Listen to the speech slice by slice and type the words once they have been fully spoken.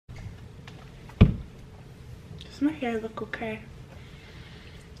Does my hair look okay?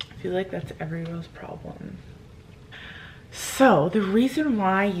 I feel like that's every girl's problem. So the reason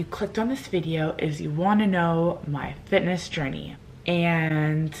why you clicked on this video is you want to know my fitness journey,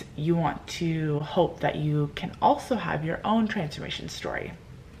 and you want to hope that you can also have your own transformation story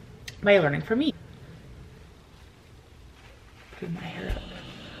by learning from me. Put my hair up.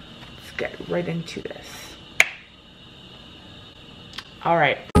 Let's get right into this. All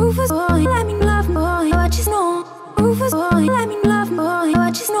right.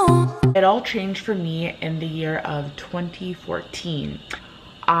 It all changed for me in the year of 2014.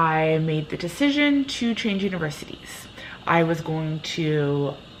 I made the decision to change universities. I was going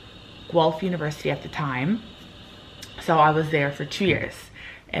to Guelph University at the time, so I was there for 2 years.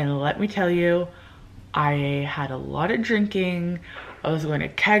 And let me tell you, I had a lot of drinking. I was going to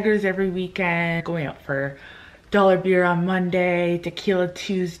keggers every weekend, going out for dollar beer on Monday, tequila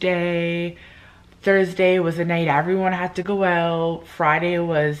Tuesday. Thursday was a night everyone had to go out. Friday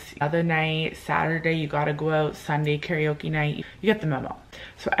was the other night. Saturday you gotta go out. Sunday karaoke night. You get the memo.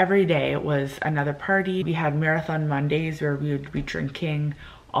 So every day it was another party. We had marathon Mondays where we would be drinking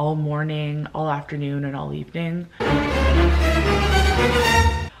all morning, all afternoon, and all evening.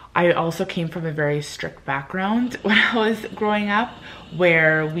 I also came from a very strict background when I was growing up,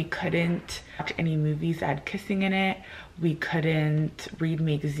 where we couldn't watch any movies that had kissing in it. We couldn't read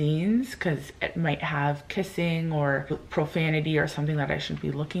magazines because it might have kissing or profanity or something that I shouldn't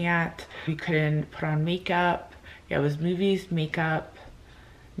be looking at. We couldn't put on makeup. Yeah, it was movies, makeup,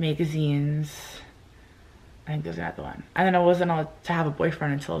 magazines. I think there's another one. And then I wasn't allowed to have a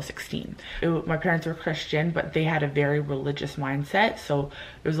boyfriend until I was 16. My parents were Christian, but they had a very religious mindset. So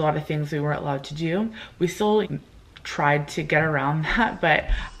there was a lot of things we weren't allowed to do. We still tried to get around that, but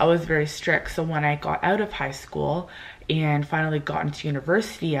I was very strict. So when I got out of high school and finally got into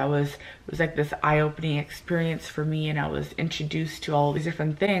university, it was like this eye-opening experience for me, and I was introduced to all these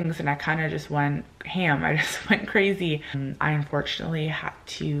different things, and I kind of just went ham. I just went crazy. I unfortunately had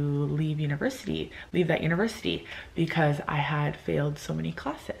to leave that university because I had failed so many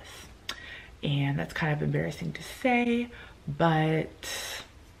classes, and that's kind of embarrassing to say, but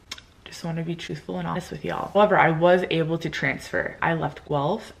just want to be truthful and honest with y'all. However, I was able to transfer. I left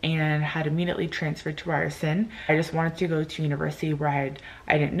Guelph and had immediately transferred to Ryerson. I just wanted to go to university where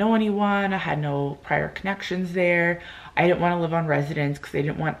I didn't know anyone. I had no prior connections there. I didn't want to live on residence because I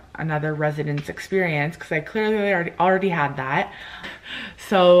didn't want another residence experience because I clearly already had that.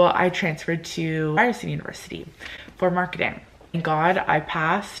 So I transferred to Ryerson University for marketing. Thank God I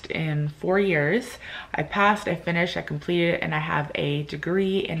passed in 4 years. I passed, I finished, I completed, and I have a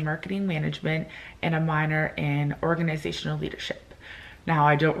degree in marketing management and a minor in organizational leadership. Now,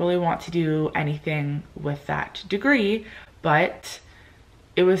 I don't really want to do anything with that degree, but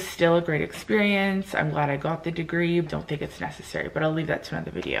it was still a great experience. I'm glad I got the degree. Don't think it's necessary, but I'll leave that to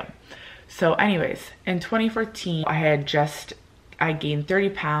another video. So anyways, in 2014, I gained 30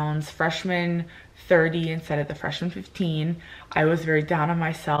 pounds, freshman 30 instead of the freshman 15. I was very down on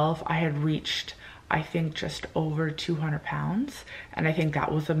myself. I had reached, I think, just over 200 pounds. And I think that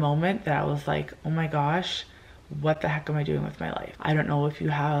was the moment that I was like, oh my gosh, what the heck am I doing with my life? I don't know if you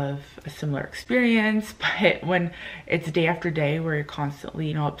have a similar experience, but when it's day after day where you're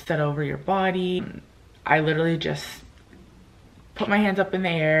constantly, upset over your body, I literally just put my hands up in the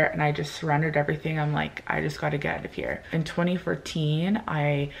air and I just surrendered everything. I'm like, I just got to get out of here. In 2014,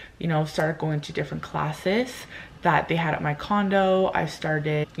 I, started going to different classes that they had at my condo. I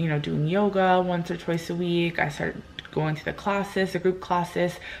started, doing yoga once or twice a week. I started going to the classes, the group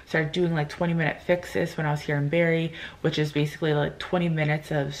classes, started doing like 20-minute fixes when I was here in Barrie, which is basically like 20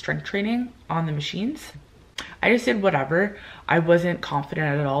 minutes of strength training on the machines. I just did whatever. I wasn't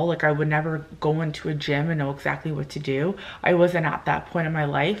confident at all. Like, I would never go into a gym and know exactly what to do. I wasn't at that point in my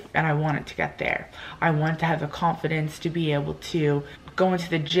life, and I wanted to get there. I wanted to have the confidence to be able to go into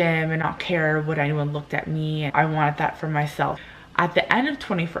the gym and not care what anyone looked at me. I wanted that for myself. At the end of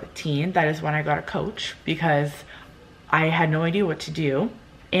 2014, that is when I got a coach because I had no idea what to do.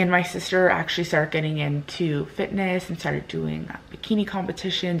 And my sister actually started getting into fitness and started doing bikini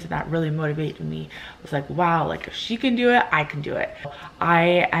competitions, and that really motivated me. I was like, wow, like if she can do it, I can do it.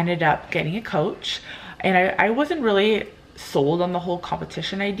 I ended up getting a coach, and I wasn't really sold on the whole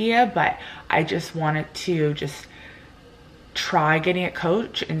competition idea, but I just wanted to try getting a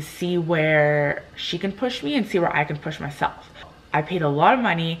coach and see where she can push me and see where I can push myself. I paid a lot of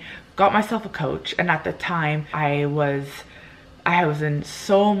money, got myself a coach, and at the time I was in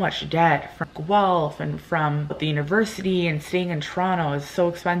so much debt from Guelph and from the university, and staying in Toronto is so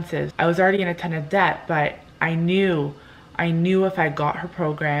expensive. I was already in a ton of debt, but I knew if I got her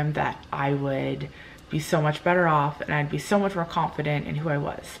program that I would be so much better off and I'd be so much more confident in who I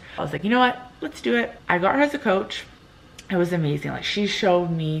was. I was like, you know what, let's do it. I got her as a coach. It was amazing. Like, she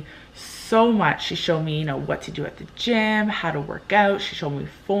showed me so much. She showed me, you know, what to do at the gym, how to work out. She showed me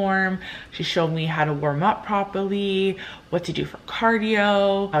form. She showed me how to warm up properly, what to do for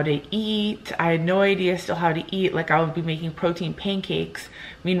cardio, how to eat. I had no idea still how to eat. Like, I would be making protein pancakes.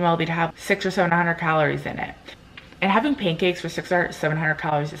 Meanwhile, they'd have 600 or 700 calories in it. And having pancakes for 600 or 700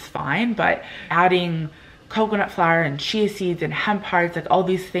 calories is fine, but adding coconut flour and chia seeds and hemp hearts, like all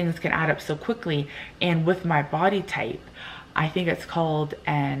these things can add up so quickly. And with my body type, I think it's called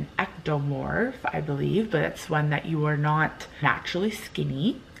an ectomorph, I believe, but it's one that you are not naturally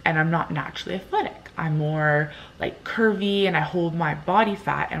skinny, and I'm not naturally athletic. I'm more like curvy, and I hold my body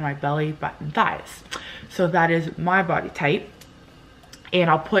fat in my belly button thighs. So that is my body type. And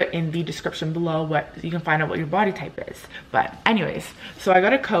I'll put in the description below what you can find out what your body type is. But anyways, so I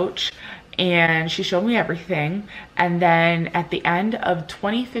got a coach and she showed me everything. And then at the end of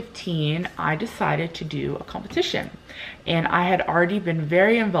 2015, I decided to do a competition. And I had already been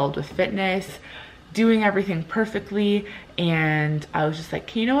very involved with fitness, doing everything perfectly. And I was just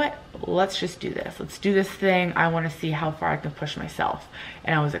like, you know what? Let's just do this. Let's do this thing. I want to see how far I can push myself.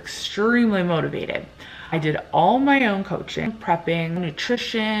 And I was extremely motivated. I did all my own coaching, prepping,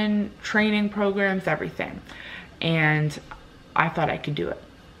 nutrition, training programs, everything. And I thought I could do it.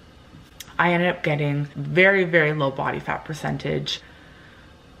 I ended up getting very, very low body fat percentage.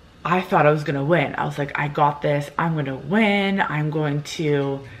 I thought I was gonna win. I was like, I got this, I'm gonna win. I'm going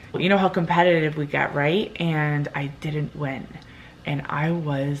to, you know how competitive we get, right? And I didn't win. And I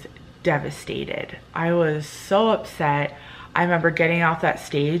was devastated. I was so upset. I remember getting off that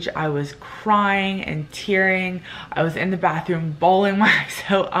stage, I was crying and tearing. I was in the bathroom bawling my eyes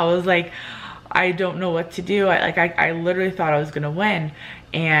out. I was like, I don't know what to do. I literally thought I was gonna win.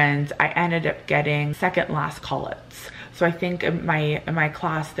 And I ended up getting second last call-outs. So I think in my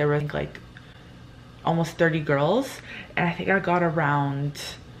class, there were like almost 30 girls. And I think I got around,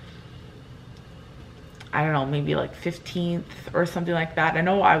 I don't know, maybe like 15th or something like that. I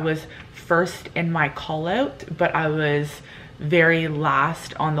know I was first in my call out, but I was very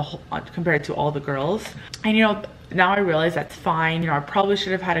last on the whole, compared to all the girls. And you know, now I realize that's fine. You know, I probably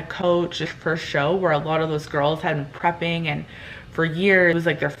should have had a coach this first show where a lot of those girls had been prepping and for years. It was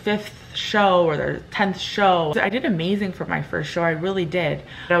like their 5th show or their 10th show. I did amazing for my first show, I really did.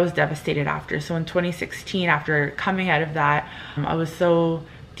 But I was devastated after. So in 2016, after coming out of that, I was so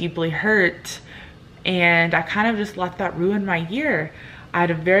deeply hurt, and I kind of just let that ruin my year. I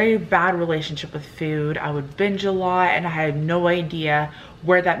had a very bad relationship with food. I would binge a lot, and I had no idea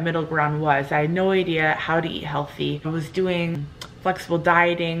where that middle ground was. I had no idea how to eat healthy. I was doing flexible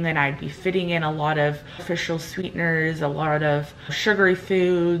dieting, and I'd be fitting in a lot of artificial sweeteners, a lot of sugary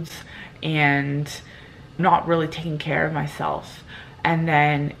foods, and not really taking care of myself. And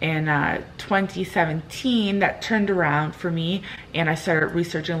then in 2017, that turned around for me, and I started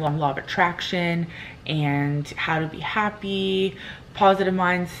researching law of attraction and how to be happy, positive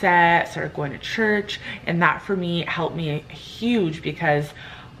mindset, started going to church, and that for me helped me huge, because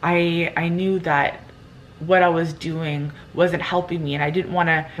I knew that what I was doing wasn't helping me, and I didn't want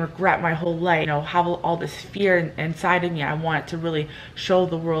to regret my whole life, you know, have all this fear inside of me. I wanted to really show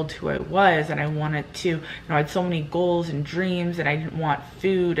the world who I was, and I wanted to, you know, I had so many goals and dreams, and I didn't want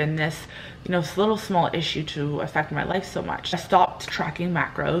food and this, you know, this little small issue to affect my life so much. I stopped tracking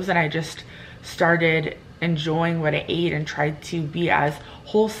macros, and I just started enjoying what I ate and tried to be as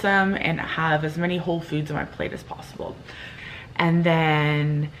wholesome and have as many whole foods on my plate as possible. And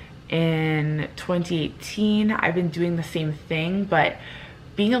then in 2018, I've been doing the same thing, but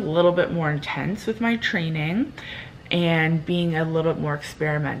being a little bit more intense with my training and being a little bit more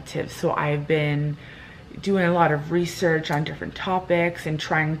experimentative. So I've been doing a lot of research on different topics and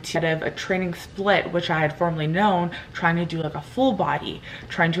trying to have a training split, which I had formerly known, trying to do like a full body,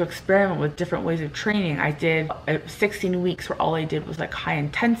 trying to experiment with different ways of training. I did 16 weeks where all I did was like high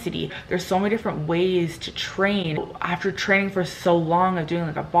intensity. There's so many different ways to train. After training for so long of doing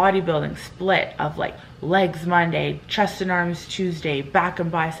like a bodybuilding split of like legs Monday, chest and arms Tuesday, back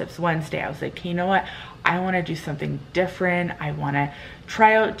and biceps Wednesday, I was like, you know what? I want to do something different. I want to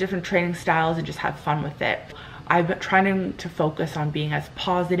try out different training styles and just have fun with it. I've been trying to focus on being as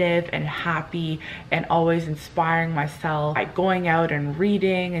positive and happy and always inspiring myself by going out and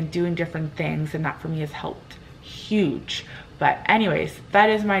reading and doing different things, and that for me has helped huge. But anyways,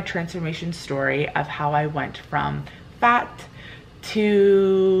 that is my transformation story of how I went from fat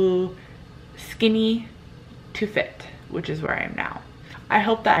to skinny to fit, which is where I am now. I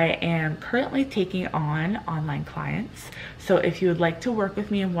hope that I am currently taking on online clients. So if you would like to work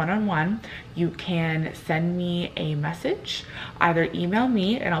with me in one-on-one, you can send me a message, either email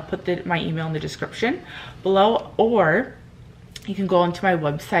me, and I'll put my email in the description below, or you can go onto my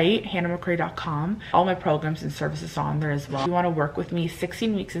website, hannahmccrae.com. All my programs and services are on there as well. If you want to work with me,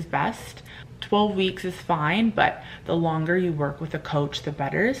 16 weeks is best. 12 weeks is fine, but the longer you work with a coach, the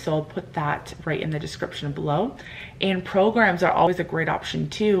better. So I'll put that right in the description below. And programs are always a great option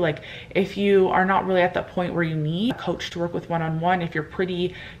too. Like if you are not really at that point where you need a coach to work with one-on-one, if you're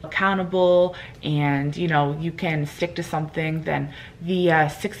pretty accountable and you know you can stick to something, then the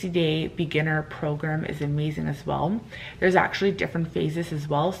 60-day beginner program is amazing as well. There's actually different phases as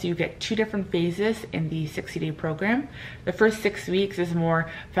well. So you get 2 different phases in the 60-day program. The first 6 weeks is more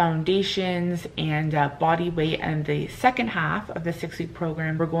foundations and body weight, and the second half of the 6-week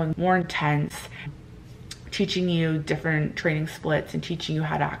program we're going more intense, teaching you different training splits and teaching you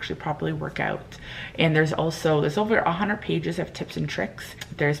how to actually properly work out. And there's over 100 pages of tips and tricks.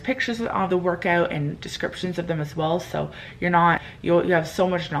 There's pictures of the workout and descriptions of them as well, so you have so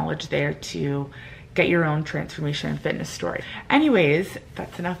much knowledge there to get your own transformation and fitness story. Anyways,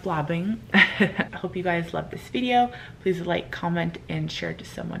 that's enough blabbing. I hope you guys love this video. Please like, comment, and share it to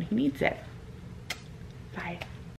someone who needs it. Bye.